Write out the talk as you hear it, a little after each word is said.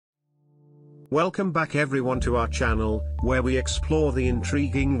Welcome back everyone to our channel, where we explore the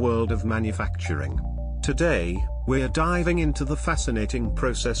intriguing world of manufacturing. Today, we're diving into the fascinating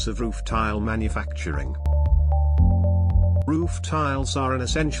process of roof tile manufacturing. Roof tiles are an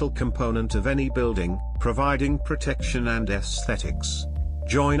essential component of any building, providing protection and aesthetics.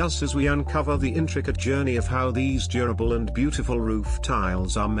 Join us as we uncover the intricate journey of how these durable and beautiful roof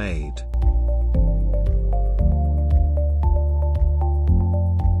tiles are made.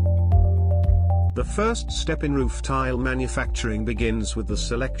 The first step in roof tile manufacturing begins with the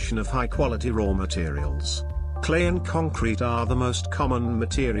selection of high-quality raw materials. Clay and concrete are the most common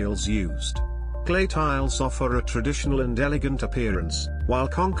materials used. Clay tiles offer a traditional and elegant appearance, while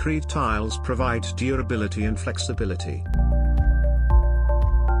concrete tiles provide durability and flexibility.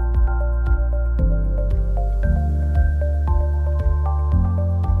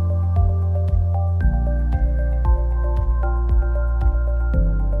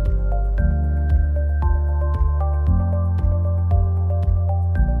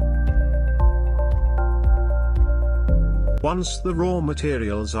 Once the raw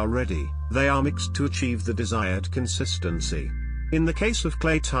materials are ready, they are mixed to achieve the desired consistency. In the case of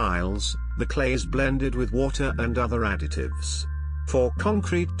clay tiles, the clay is blended with water and other additives. For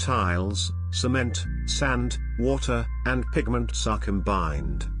concrete tiles, cement, sand, water, and pigments are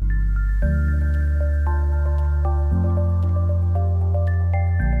combined.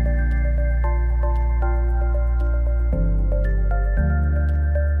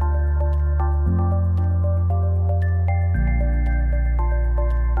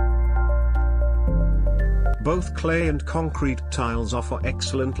 Both clay and concrete tiles offer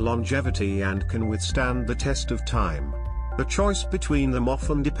excellent longevity and can withstand the test of time. The choice between them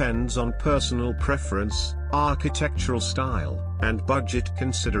often depends on personal preference, architectural style, and budget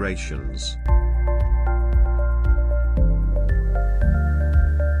considerations.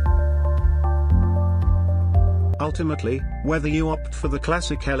 Ultimately, whether you opt for the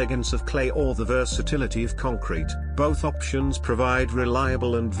classic elegance of clay or the versatility of concrete, both options provide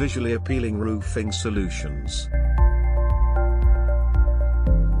reliable and visually appealing roofing solutions.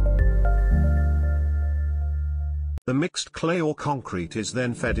 The mixed clay or concrete is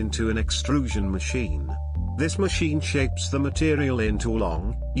then fed into an extrusion machine. This machine shapes the material into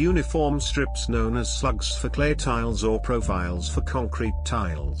long, uniform strips known as slugs for clay tiles or profiles for concrete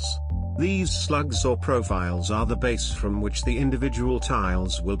tiles. These slugs or profiles are the base from which the individual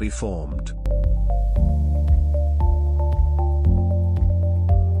tiles will be formed.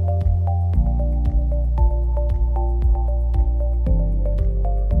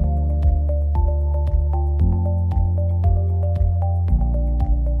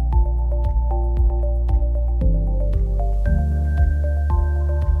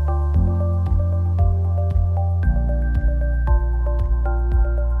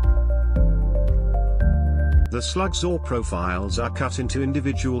 The slugs or profiles are cut into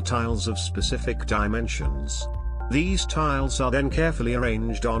individual tiles of specific dimensions. These tiles are then carefully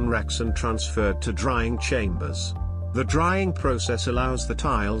arranged on racks and transferred to drying chambers. The drying process allows the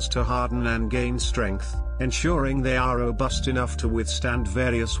tiles to harden and gain strength, ensuring they are robust enough to withstand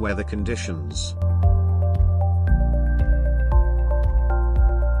various weather conditions.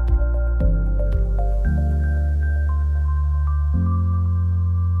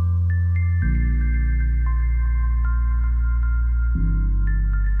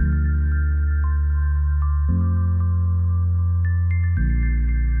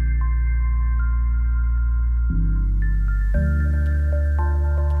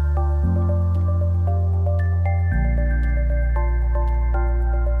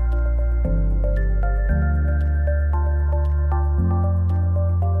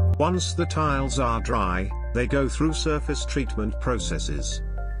 Once the tiles are dry, they go through surface treatment processes.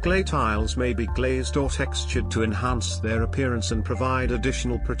 Clay tiles may be glazed or textured to enhance their appearance and provide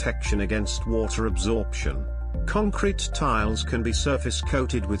additional protection against water absorption. Concrete tiles can be surface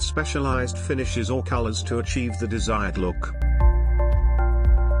coated with specialized finishes or colors to achieve the desired look.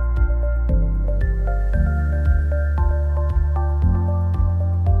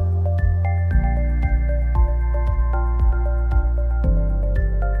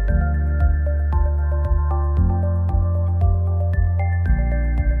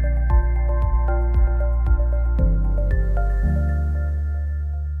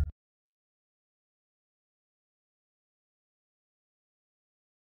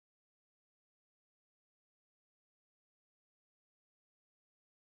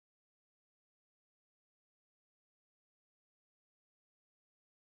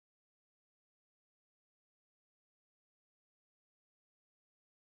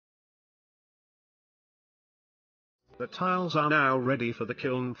 The tiles are now ready for the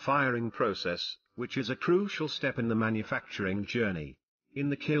kiln firing process, which is a crucial step in the manufacturing journey.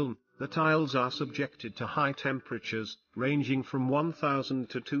 In the kiln, the tiles are subjected to high temperatures, ranging from 1000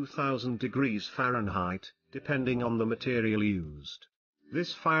 to 2000 degrees Fahrenheit, depending on the material used.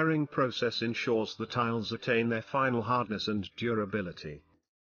 This firing process ensures the tiles attain their final hardness and durability.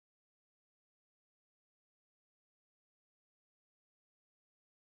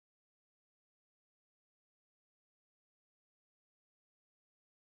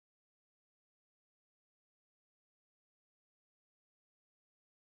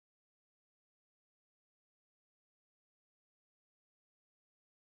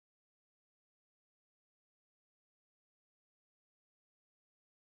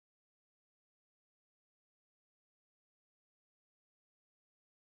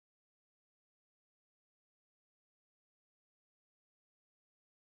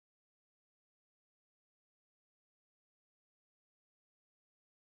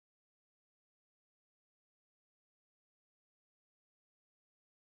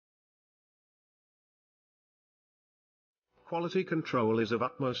 Quality control is of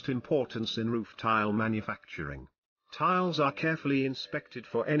utmost importance in roof tile manufacturing. Tiles are carefully inspected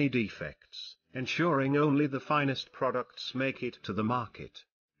for any defects, ensuring only the finest products make it to the market.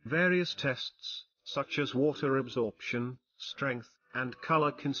 Various tests, such as water absorption, strength, and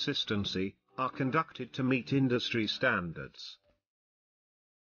color consistency, are conducted to meet industry standards.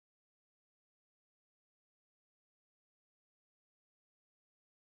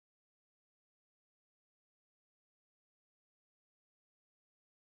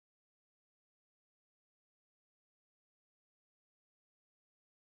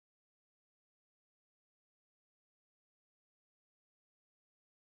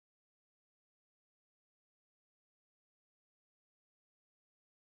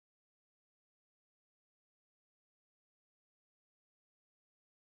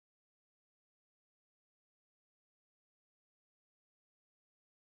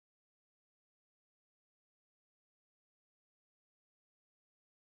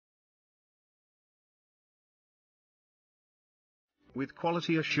 With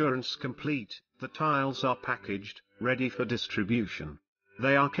quality assurance complete, the tiles are packaged, ready for distribution.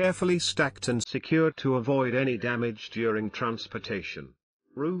 They are carefully stacked and secured to avoid any damage during transportation.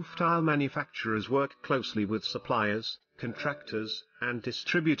 Roof tile manufacturers work closely with suppliers, contractors, and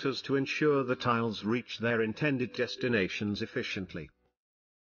distributors to ensure the tiles reach their intended destinations efficiently.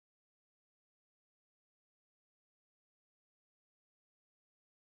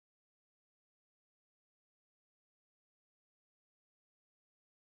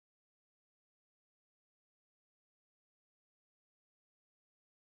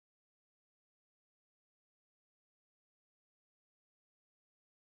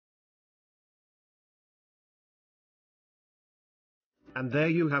 And there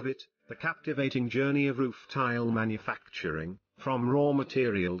you have it, the captivating journey of roof tile manufacturing, from raw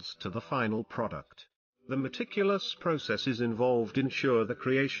materials to the final product. The meticulous processes involved ensure the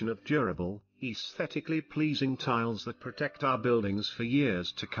creation of durable, aesthetically pleasing tiles that protect our buildings for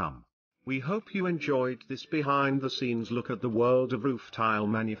years to come. We hope you enjoyed this behind-the-scenes look at the world of roof tile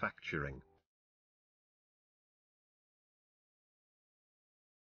manufacturing.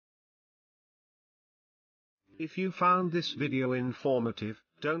 If you found this video informative,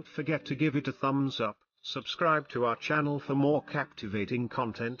 don't forget to give it a thumbs up, subscribe to our channel for more captivating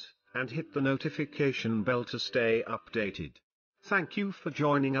content, and hit the notification bell to stay updated. Thank you for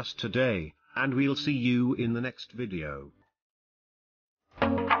joining us today, and we'll see you in the next video.